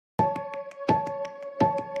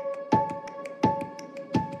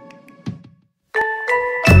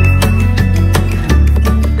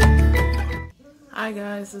Hi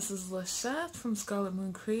guys, this is Lachette from Scarlet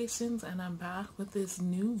Moon Creations, and I'm back with this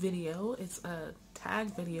new video. It's a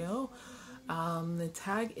tag video. The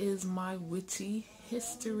tag is My Witchy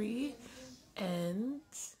History, and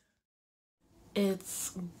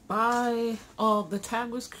it's by, the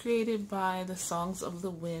tag was created by the Songs of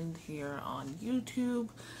the Wind here on YouTube,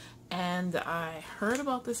 and I heard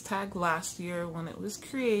about this tag last year when it was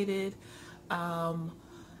created.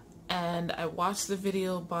 And I watched the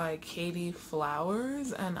video by Katie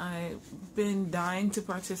Flowers, and I've been dying to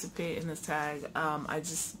participate in this tag. I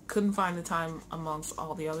just couldn't find the time amongst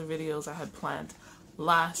all the other videos I had planned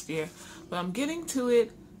last year, but I'm getting to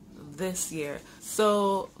it this year.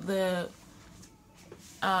 So the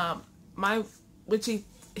My Witchy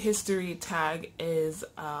History tag is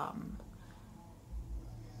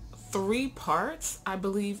 3 parts. I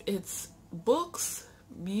believe it's books,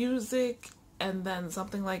 music, and then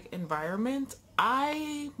something like environment.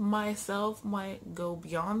 I myself might go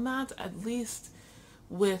beyond that, at least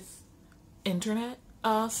with internet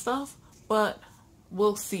stuff, but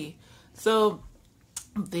we'll see. So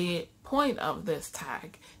the point of this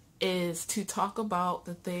tag is to talk about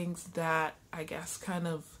the things that I guess kind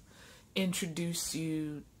of introduce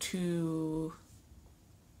you to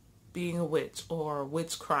being a witch or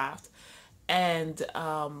witchcraft. And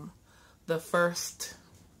the first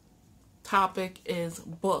topic is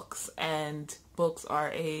books, and books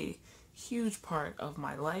are a huge part of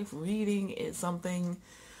my life. Reading is something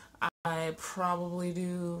I probably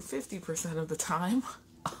do 50% of the time.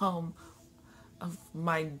 Of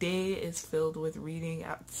my day is filled with reading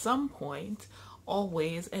at some point,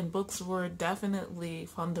 always, and books were definitely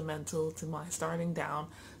fundamental to my starting down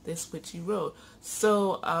this witchy road.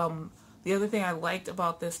 So the other thing I liked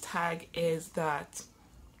about this tag is that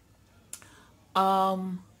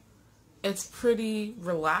it's pretty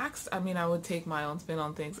relaxed. I mean, I would take my own spin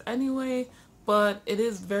on things anyway, but it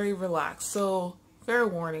is very relaxed. So, fair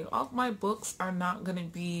warning, all of my books are not going to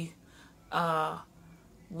be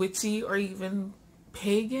witchy or even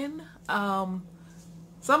pagan. Some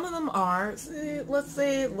of them are. Let's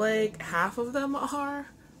say like half of them are,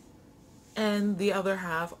 and the other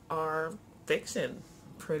half are fiction,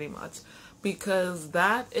 pretty much, because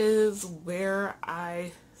that is where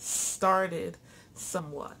I started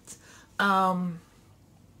somewhat.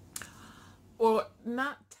 Or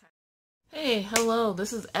not. Hey, hello,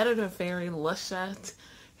 this is Editor Fairy Lachette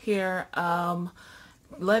here,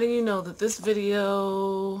 letting you know that this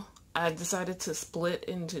video I decided to split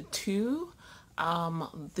into 2.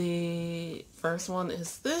 The first one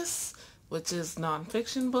is this, which is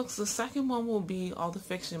nonfiction books. The second one will be all the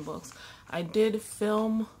fiction books. I did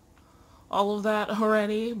film all of that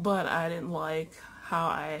already, but I didn't like how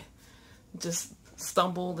I just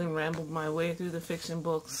stumbled and rambled my way through the fiction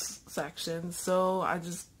books section, so I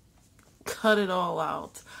just cut it all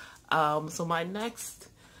out. So my next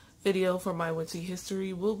video for My Witchy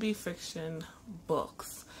History will be fiction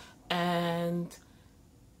books, and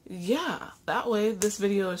yeah, that way this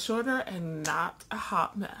video is shorter and not a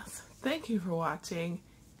hot mess. Thank you for watching.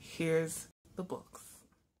 Here's the books.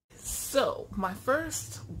 So my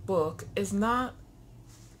first book is not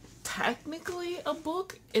technically a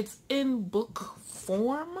book, it's in book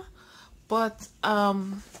form, but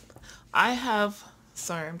I have,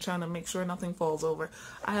 sorry, I'm trying to make sure nothing falls over.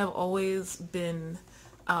 I have always been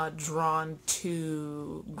drawn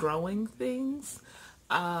to growing things,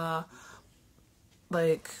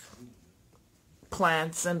 like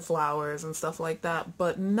plants and flowers and stuff like that,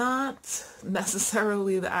 but not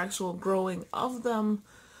necessarily the actual growing of them.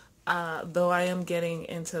 Though I am getting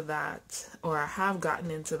into that, or I have gotten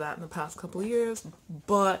into that in the past couple of years,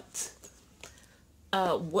 but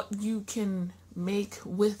what you can make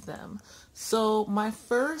with them. So my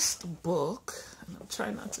first book, and I'm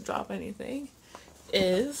trying not to drop anything,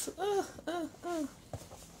 is,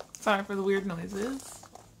 sorry for the weird noises,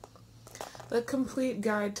 The Complete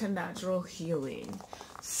Guide to Natural Healing.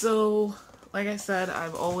 So, like I said,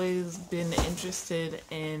 I've always been interested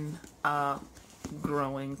in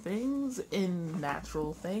growing things, in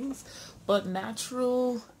natural things, but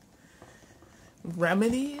natural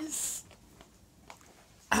remedies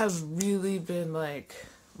has really been like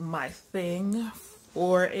my thing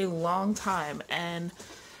for a long time, and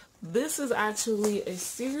this is actually a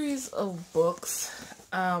series of books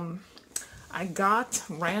I got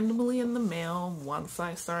randomly in the mail once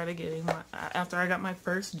I started getting after I got my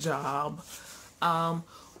first job.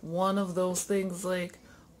 One of those things like,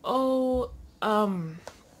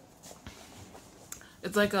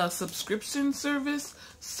 it's like a subscription service,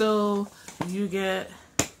 so you get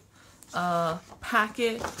a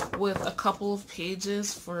packet with a couple of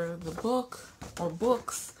pages for the book or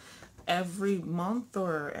books, every month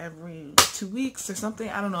or every 2 weeks or something.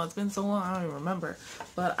 I don't know. It's been so long, I don't even remember.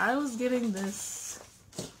 But I was getting this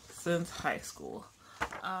since high school.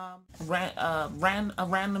 A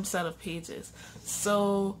random set of pages.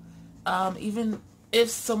 So even if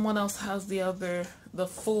someone else has the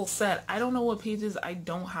full set, I don't know what pages I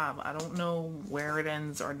don't have. I don't know where it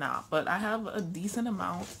ends or not, but I have a decent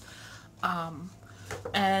amount.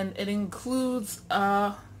 And it includes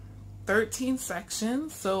 13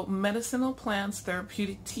 sections. So medicinal plants,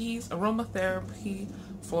 therapeutic teas, aromatherapy,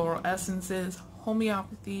 floral essences,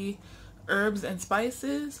 homeopathy, herbs and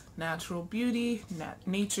spices, natural beauty,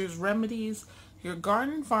 nature's remedies, your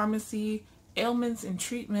garden pharmacy, ailments and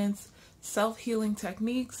treatments, self-healing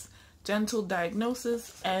techniques, gentle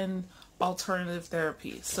diagnosis, and alternative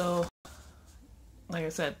therapy. So, like I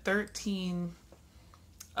said, 13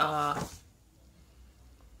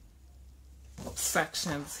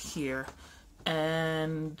 sections here,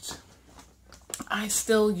 and I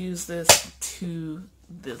still use this to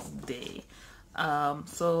this day.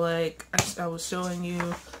 So like I was showing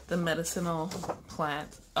you the medicinal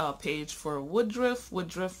plant page for woodruff,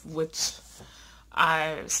 which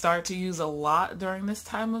I start to use a lot during this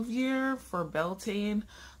time of year for Beltane,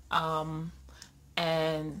 and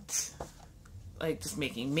like just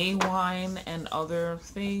making May wine and other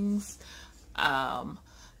things.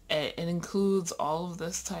 It includes all of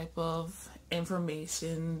this type of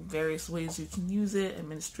information, various ways you can use it,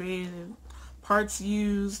 administrative parts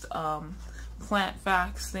used, plant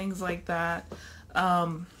facts, things like that.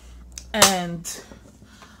 And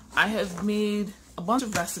I have made a bunch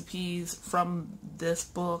of recipes from this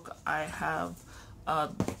book. I have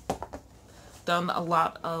done a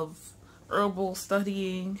lot of herbal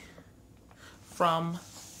studying from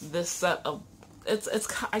this set of,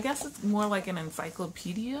 I guess it's more like an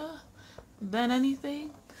encyclopedia than anything.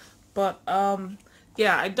 But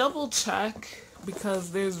yeah, I double check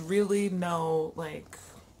because there's really no like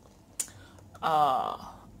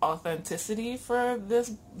authenticity for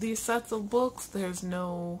these sets of books. There's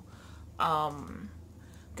no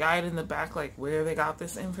guide in the back like where they got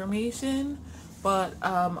this information, but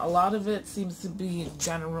a lot of it seems to be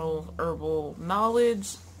general herbal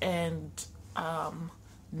knowledge and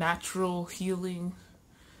natural healing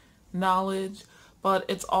knowledge. But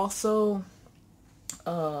it's also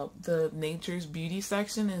the nature's beauty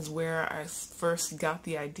section is where I first got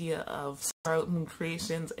the idea of sprouting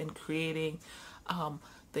creations and creating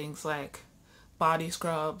things like body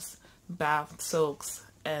scrubs, bath soaks,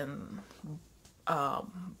 and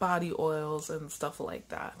body oils and stuff like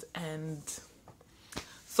that. And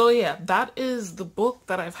so yeah, that is the book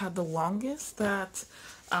that I've had the longest, that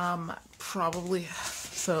probably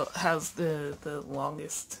has the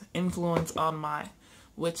longest influence on my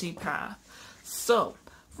witchy path. So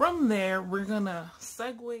from there, we're gonna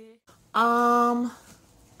segue. I'm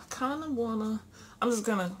just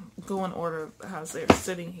gonna go in order as they're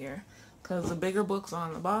sitting here, because the bigger book's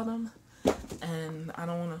on the bottom and I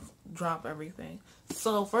don't want to drop everything.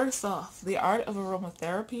 So first off, The Art of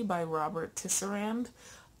Aromatherapy by Robert Tisserand.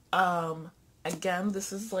 Again,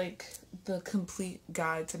 this is like the complete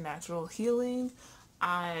guide to natural healing.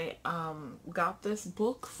 I got this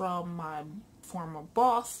book from my former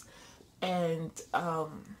boss, and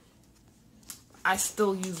I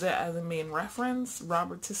still use it as a main reference.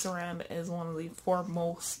 Robert Tisserand is one of the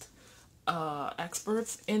foremost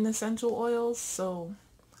experts in essential oils, so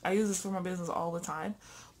I use this for my business all the time.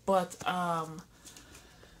 But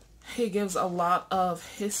he gives a lot of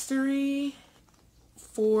history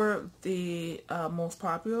for the most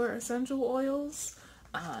popular essential oils,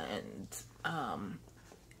 and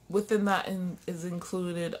within that is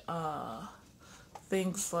included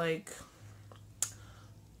things like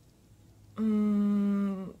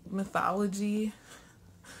mythology.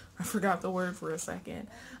 I forgot the word for a second,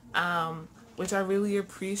 which I really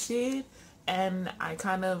appreciate, and I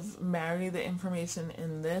kind of marry the information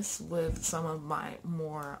in this with some of my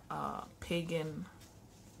more pagan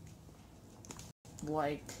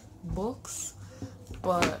like books.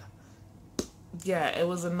 But yeah, it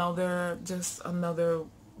was another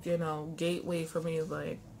gateway for me,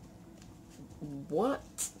 like, what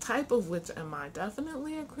type of witch am I?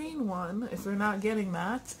 Definitely a green one. If you're not getting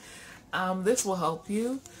that, this will help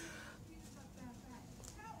you.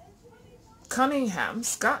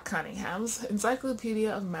 Scott Cunningham's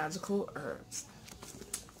Encyclopedia of Magical Herbs.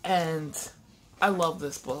 And I love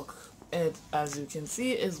this book. It, as you can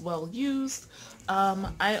see, is well used.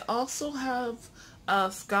 I also have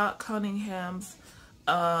Scott Cunningham's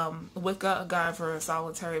Wicca, A Guide for a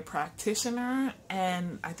Solitary Practitioner,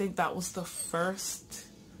 and I think that was the first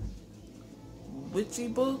witchy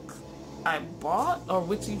book I bought, or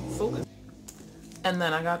Witchy focus. And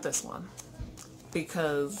then I got this one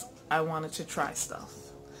because I wanted to try stuff.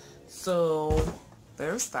 So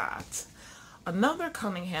there's that. Another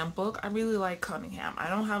Cunningham book. I really like Cunningham. I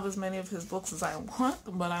don't have as many of his books as I want,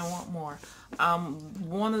 but I want more.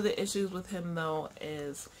 One of the issues with him, though,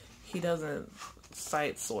 is he doesn't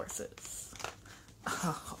cite sources,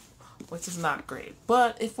 which is not great.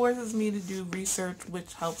 But it forces me to do research,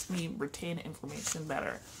 which helps me retain information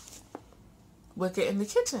better. Wicca in the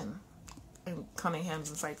Kitchen, in Cunningham's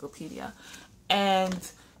Encyclopedia.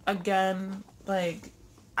 And again, like,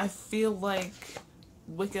 I feel like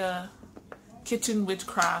Wicca Kitchen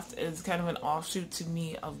Witchcraft is kind of an offshoot to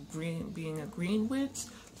me of being a green witch.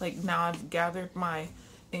 Like, now I've gathered my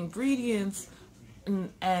ingredients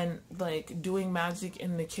and like doing magic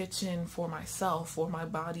in the kitchen for myself, for my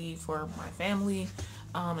body, for my family,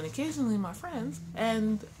 and occasionally my friends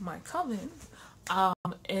and my coven,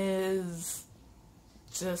 is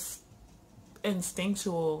just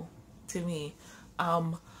instinctual to me.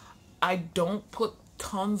 I don't put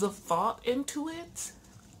tons of thought into it.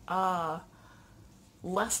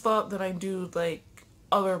 Less thought than I do like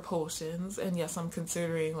other potions, and yes, I'm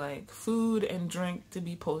considering like food and drink to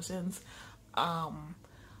be potions.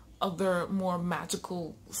 Other more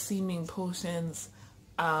magical seeming potions,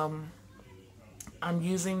 I'm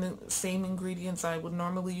using the same ingredients I would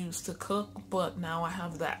normally use to cook, but now I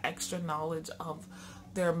have that extra knowledge of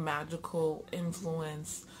their magical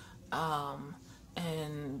influence,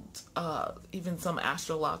 and even some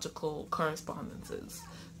astrological correspondences.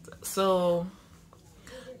 So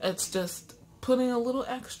it's just putting a little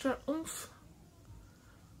extra oomph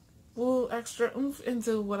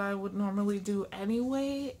into what I would normally do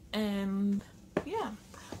anyway. And yeah,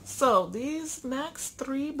 so these next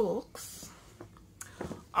 3 books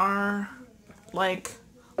are like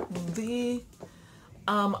the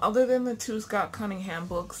other than the 2 Scott Cunningham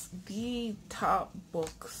books, the top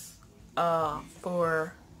books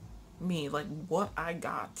for me, like what I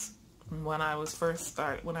got when I first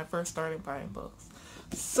started buying books.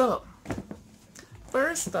 So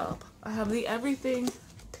first up, I have the Everything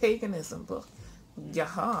Paganism book.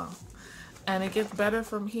 Yaha. And it gets better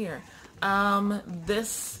from here.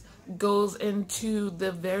 This goes into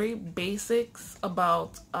the very basics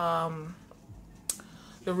about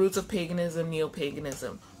the roots of paganism,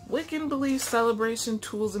 neo-paganism, Wiccan beliefs, celebration,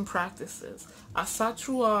 tools, and practices,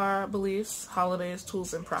 Asatruar beliefs, holidays,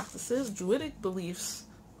 tools, and practices, Druidic beliefs,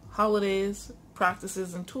 holidays,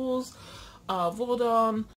 practices, and tools,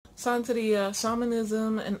 Vodun, Santeria,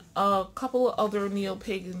 shamanism, and a couple of other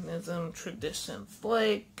neo-paganism traditions,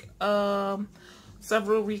 like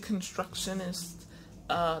several Reconstructionist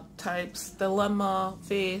types, dilemma,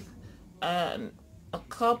 faith, and a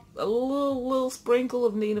little sprinkle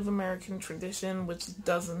of Native American tradition, which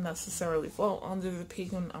doesn't necessarily fall under the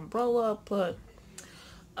pagan umbrella, but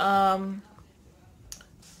and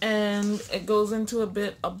it goes into a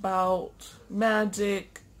bit about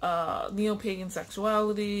magic, neo-pagan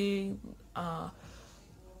sexuality,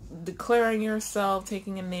 declaring yourself,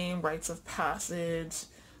 taking a name, rites of passage,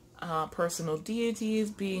 personal deities,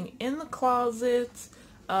 being in the closet,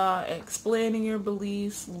 explaining your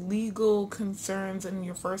beliefs, legal concerns and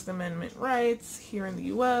your First Amendment rights here in the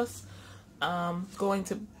U.S., going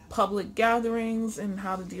to public gatherings and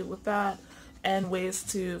how to deal with that, and ways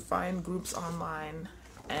to find groups online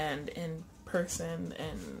and in person,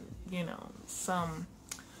 and, you know, some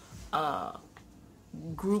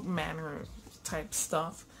group manner type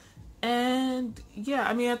stuff. And yeah,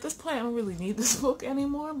 I mean, at this point I don't really need this book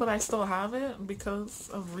anymore, but I still have it because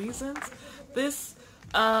of reasons. This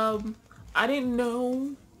I didn't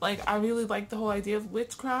know, like, I really liked the whole idea of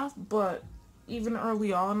witchcraft, but even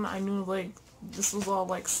early on I knew like this was all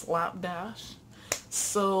like slapdash.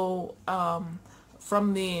 So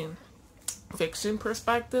from the fiction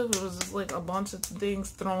perspective, it was just like a bunch of things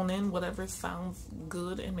thrown in, whatever sounds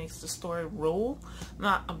good and makes the story roll.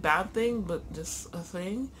 Not a bad thing, but just a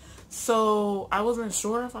thing. So I wasn't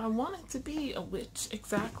sure if I wanted to be a witch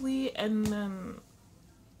exactly, and then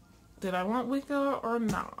did I want Wicca or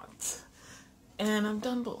not? And I've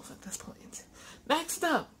done both at this point. Next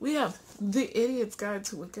up, we have The Idiot's Guide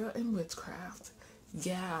to Wicca and Witchcraft.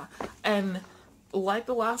 Yeah, and like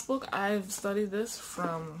the last book, I've studied this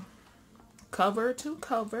from cover to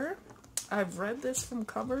cover. I've read this from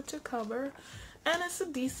cover to cover, and it's a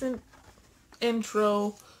decent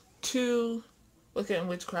intro to Wicca and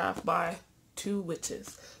Witchcraft by 2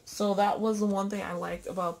 witches. So that was the one thing I liked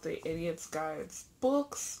about the Idiot's Guides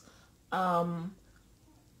books.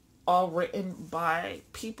 All written by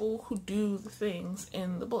people who do the things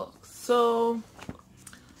in the book. So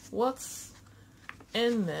what's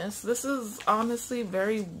in this. This is honestly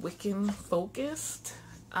very Wiccan focused.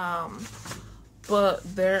 But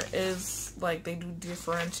there is, like, they do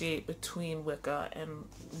differentiate between Wicca and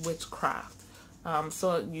witchcraft.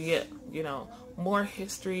 So you get, you know, more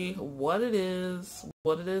history, what it is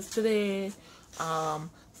today,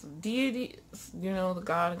 deity, you know, the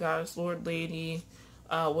god, goddess, lord, lady,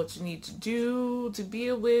 what you need to do to be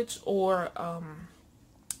a witch, or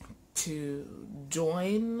to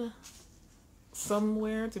join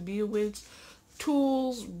somewhere to be a witch,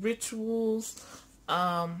 tools, rituals,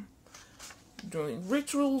 doing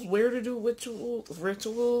rituals, where to do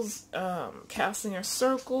rituals, casting a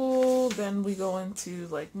circle. Then we go into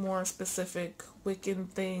like more specific Wiccan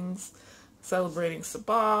things, celebrating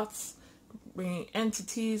Sabbats, bringing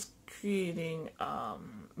entities, creating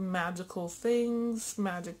magical things,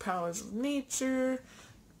 magic powers of nature,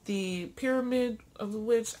 the pyramid of the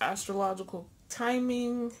witch, astrological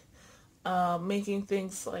timing, making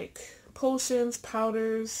things like potions,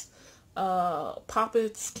 powders,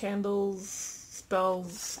 poppets, candles,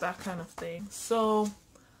 spells, that kind of thing. So,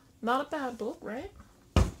 not a bad book, right?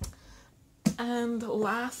 And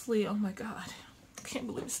lastly, oh my god, I can't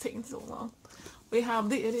believe it's taking so long. We have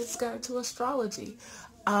The Idiot's Guide to Astrology.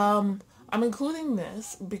 I'm including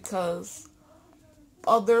this because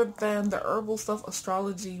other than the herbal stuff,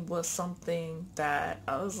 astrology was something that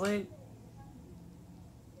I was like,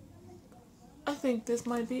 I think this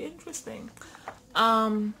might be interesting.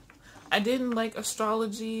 I didn't like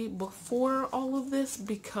astrology before all of this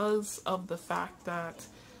because of the fact that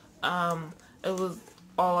it was,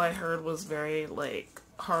 all I heard was very like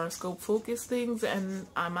horoscope focused things, and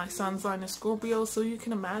my sun's sign is Scorpio, so you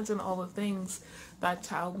can imagine all the things that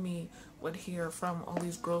child me would hear from all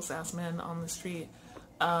these gross ass men on the street.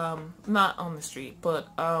 Not on the street, but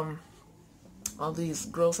all these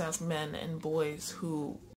gross ass men and boys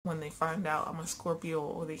who, when they find out I'm a Scorpio,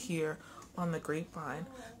 or they hear on the grapevine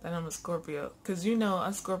that I'm a Scorpio, because you know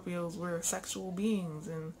us Scorpios, we're sexual beings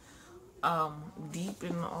and deep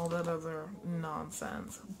in all that other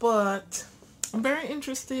nonsense. But I'm very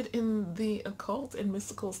interested in the occult and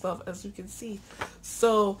mystical stuff, as you can see.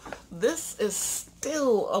 So this is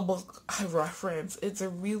still a book I reference. It's a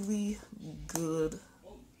really good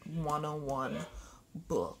 101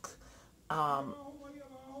 book.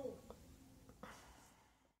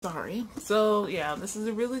 Sorry. So yeah, this is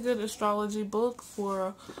a really good astrology book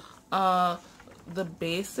for the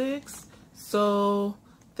basics. So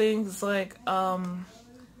things like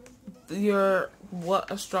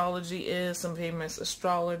what astrology is, some famous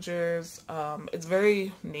astrologers. It's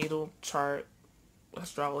very natal chart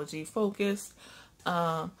astrology focused.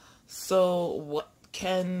 So what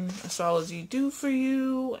can astrology do for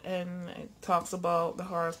you? And it talks about the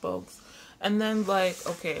horoscopes. And then, like,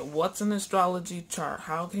 okay, what's an astrology chart?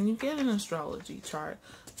 How can you get an astrology chart?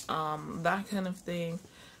 That kind of thing.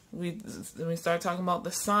 We start talking about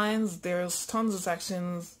the signs. There's tons of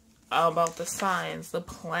sections about the signs, the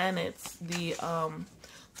planets, the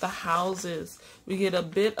houses. We get a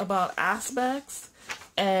bit about aspects,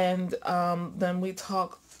 and then we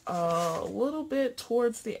talk a little bit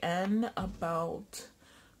towards the end about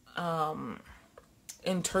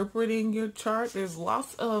interpreting your chart. There's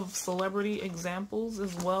lots of celebrity examples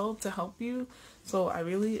as well to help you, so I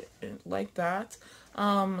really like that.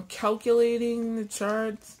 Calculating the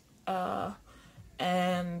charts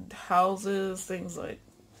and houses, things like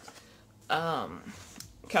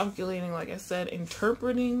calculating, like I said,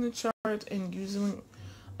 interpreting the chart and using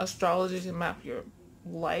astrology to map your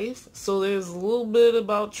life. So there's a little bit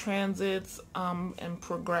about transits and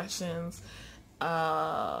progressions,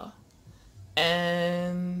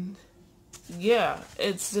 and yeah,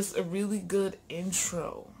 it's just a really good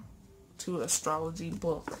intro to an astrology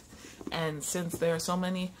book. And since there are so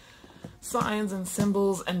many signs and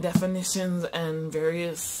symbols and definitions and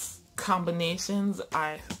various combinations,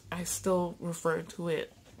 I still refer to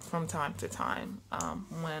it from time to time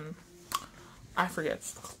when I forget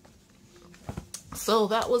stuff. So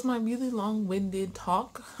that was my really long-winded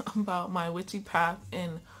talk about my witchy path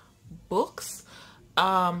in books.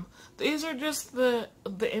 These are just the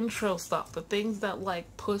intro stuff, the things that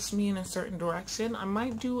like push me in a certain direction. I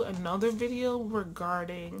might do another video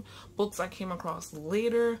regarding books I came across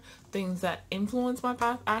later, things that influence my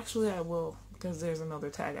path. Actually, I will, because there's another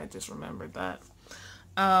tag, I just remembered that.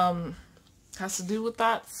 Has to do with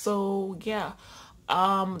that. So yeah,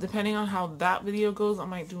 depending on how that video goes, I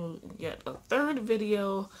might do yet a third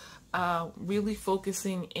video, really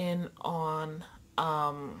focusing in on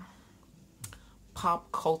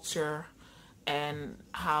pop culture and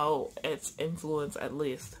how it's influenced at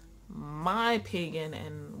least my pagan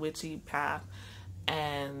and witchy path,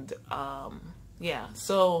 and yeah,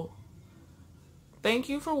 so thank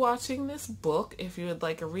you for watching this book. If you would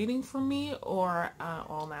like a reading from me or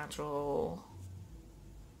all natural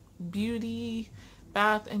beauty,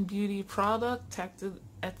 bath and beauty product, check the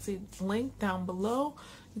Etsy link down below.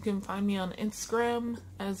 You can find me on Instagram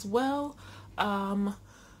as well.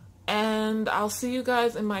 And I'll see you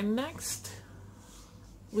guys in my next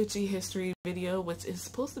witchy history video, which is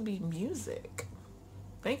supposed to be music.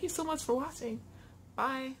 Thank you so much for watching.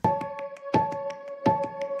 Bye.